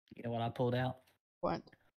You know what I pulled out? What?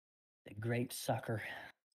 The great sucker.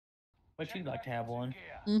 But you'd like to have one.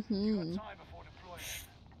 Mm-hmm.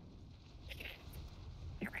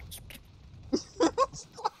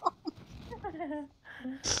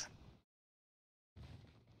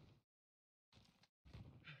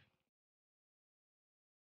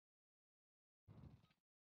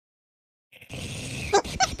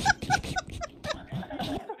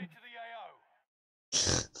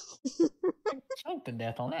 Choked to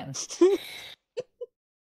death on that.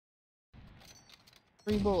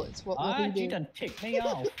 3 bullets. What will he do? You done ticked me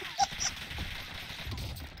off.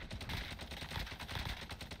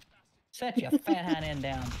 Set your fat hind end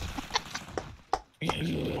down.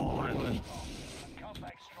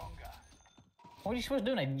 What are you supposed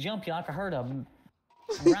to do? They jump you like a herd of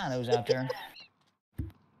rhinos out there.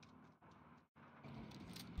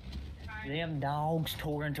 Them dogs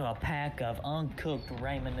tore into a pack of uncooked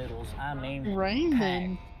ramen noodles. I mean,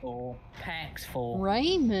 ramen. Packs full.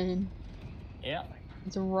 Ramen. Yep.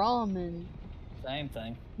 It's ramen. Same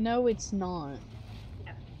thing. No, it's not.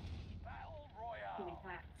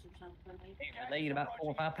 They eat about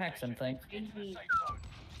 4 or 5 packs of things.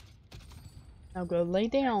 Now go lay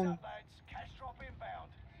down.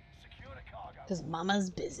 Cause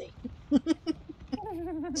Mama's busy.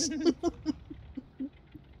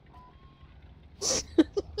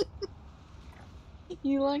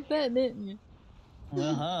 You like that, didn't you?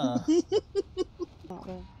 Uh-huh.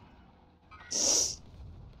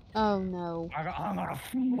 Oh no. I'm gonna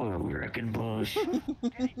wrecking bush.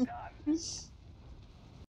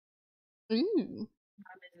 Ooh.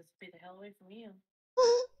 Spit the hell away from you.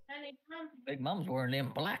 Big Mom's wearing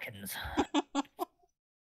them blackens.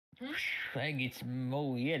 That gets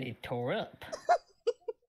more Yeti tore up.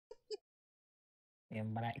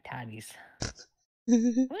 Them black tidies.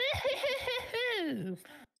 It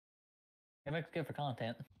makes good for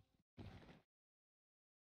content.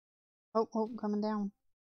 Oh, coming down.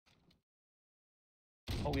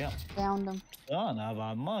 Oh yeah. Found him. Son of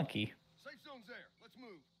a monkey. Safe zone's there. Let's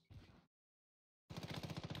move.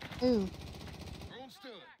 Ooh. Drone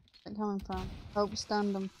stood. Where's it coming from? Hope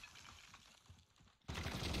stunned him.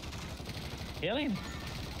 Kill him.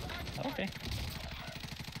 Okay.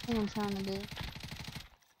 What am I trying to do?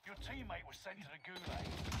 Your teammate was sent to the gulag.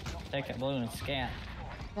 Take that balloon and scat.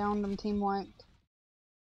 Found him, team wiped.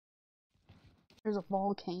 There's a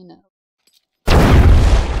volcano.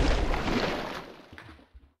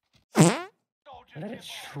 Let it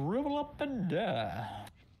shrivel up and die.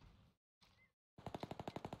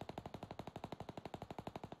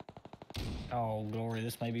 Oh, glory,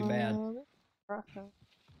 this may be bad.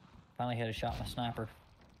 Finally hit a shot with a sniper.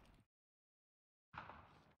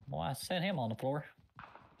 Boy, I set him on the floor.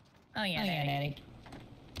 Oh, yeah, Daddy.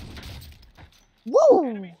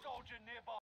 Woo!